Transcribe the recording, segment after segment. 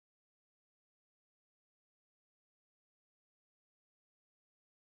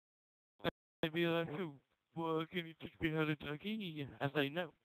Maybe I should work and you teach me how to turkey. I say no.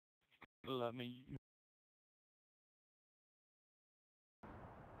 Let me.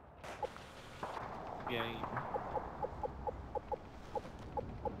 Game.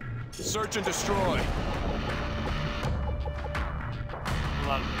 Search and destroy. A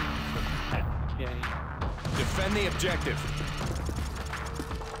lot of game. Defend the objective.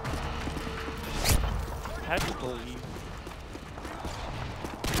 Technically.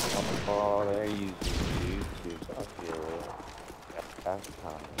 Oh, they're using YouTube. I feel it. That's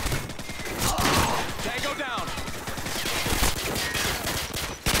time. Tango down.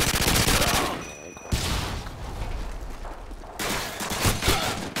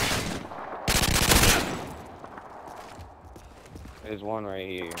 There's one right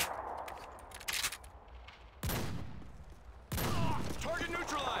here. Target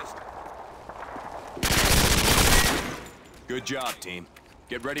neutralized. Good job, team.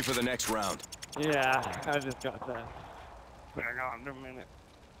 Get ready for the next round. Yeah, I just got that. Hang on a minute.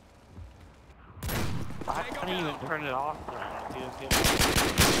 I can't even turn it off now.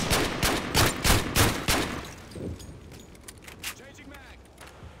 Changing mag.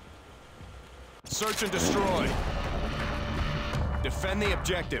 Search and destroy. Defend the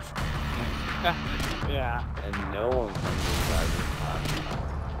objective. Yeah. And no one comes inside this house.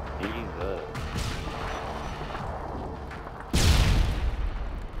 Jesus.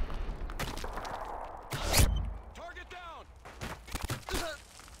 Target down.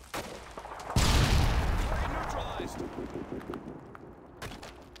 Target neutralized.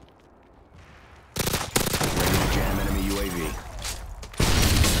 Ready to jam enemy UAV.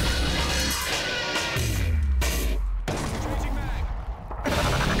 Changing mag.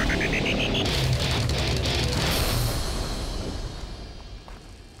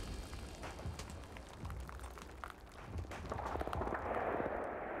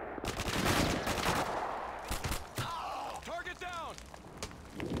 Target down.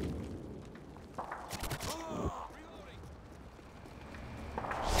 Reloading.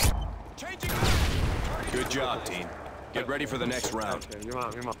 Changing mag. Good job, team. Get ready for the next round. Okay, your mom.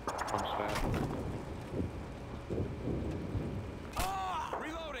 I'm sad.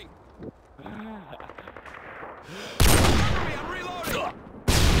 Reloading. I'm reloading.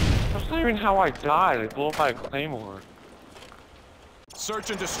 That's not even how I died. I blew up by a claymore. Search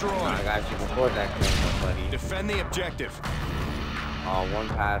and destroy. I got you before that came, buddy. Defend the objective. Oh, one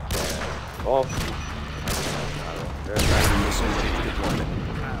pass there. Oh. There's Missile ready for deployment.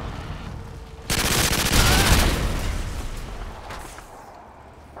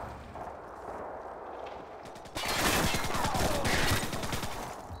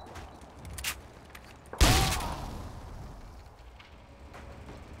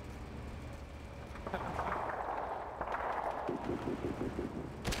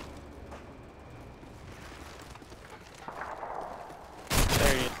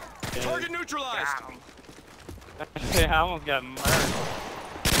 There you go. Target neutralized. I almost got murdered.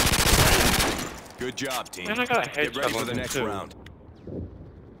 Good job, team. Man, I got a Get ready headshot for the on next too. round.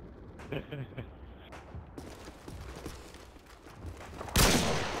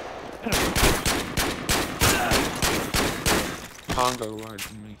 Congo large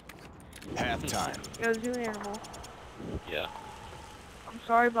me. Halftime. Go zoo animal. Yeah. I'm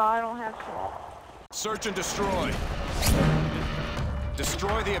sorry, but I don't have salt. Search and destroy.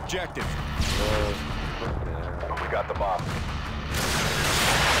 Destroy the objective. We got the bomb.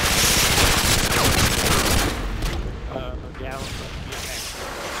 Yeah.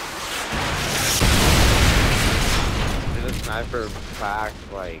 There's a sniper pack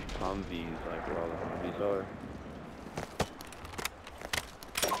like Humvees, like where all the Humvees are.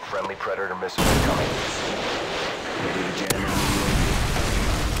 Friendly predator missile incoming. Ready to jam enemy UAV.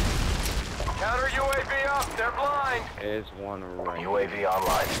 Counter UAV up. They're blind. There's one right. UAV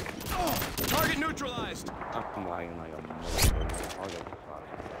online. Target neutralized. I'm lagging like a motherfucker. I'll get the flash.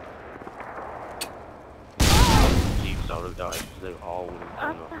 Jeeps out of guys. They're all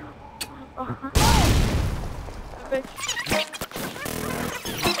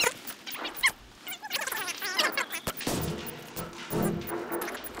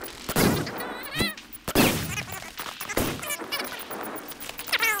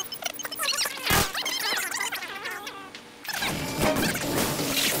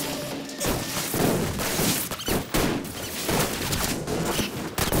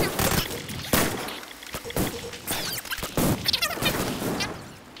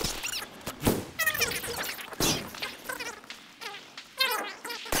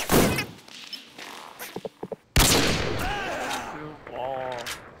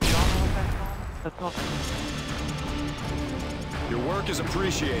That's not. Your work work is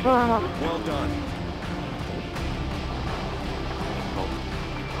appreciated. Uh, Well done.